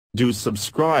Do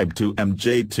subscribe to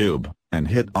MJTube and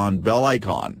hit on bell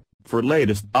icon for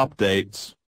latest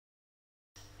updates.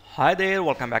 Hi there,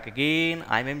 welcome back again.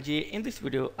 I'm MJ. In this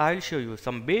video, I'll show you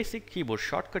some basic keyboard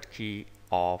shortcut key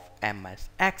of MS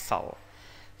Excel.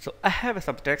 So I have a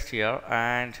subtext here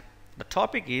and the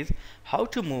topic is how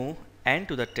to move and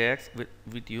to the text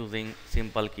with using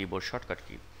simple keyboard shortcut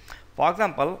key. For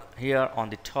example, here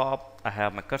on the top, I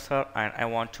have my cursor and I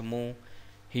want to move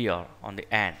here on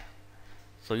the end.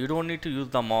 So you don't need to use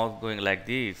the mouse going like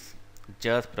this.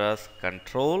 Just press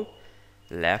Ctrl,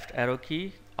 left arrow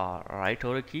key or right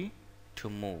arrow key to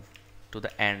move to the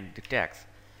end the text.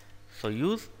 So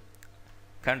use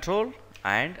Ctrl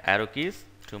and arrow keys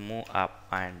to move up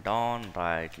and down,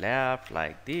 right, left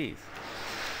like this.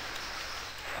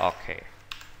 Okay.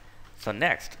 So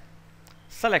next,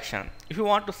 selection. If you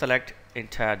want to select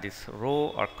entire this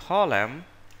row or column,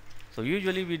 so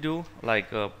usually we do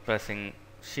like pressing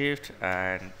shift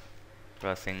and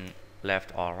pressing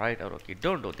left or right arrow key.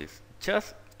 Don't do this.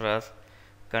 Just press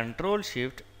Control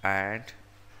Shift and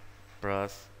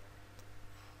press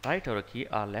right arrow key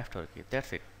or left arrow key.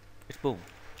 That's it. It's boom.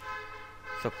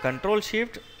 So Control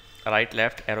Shift right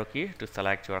left arrow key to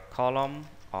select your column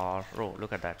or row.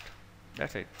 Look at that.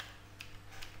 That's it.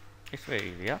 It's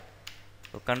very easy. Yeah.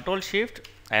 So Control Shift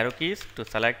arrow keys to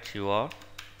select your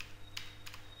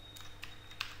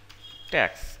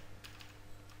text.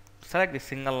 Select the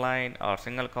single line or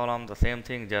single column, the same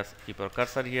thing, just keep your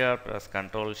cursor here, press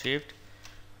Control Shift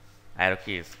arrow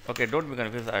keys. Okay, don't be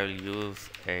confused, I will use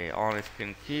a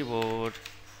on-screen keyboard.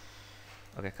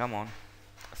 Okay, come on.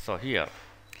 So here,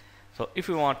 so if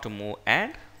you want to move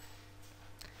and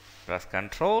press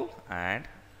Control and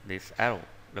this arrow,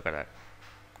 look at that,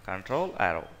 Control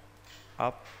arrow,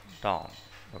 up, down,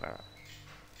 look at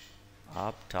that,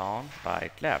 up, down,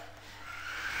 right, left.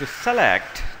 To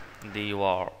select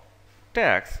your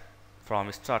text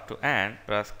from start to end,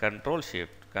 press Control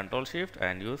Shift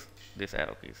and use this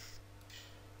arrow keys.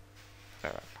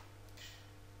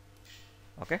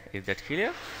 Okay, is that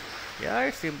clear? Yeah,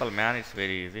 it's simple, man, it's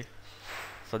very easy.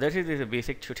 So that is a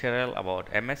basic tutorial about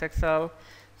MS Excel.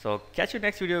 So catch you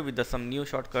next video with some new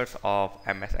shortcuts of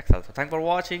MS Excel. So thanks for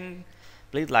watching.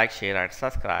 Please like, share and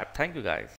subscribe. Thank you guys.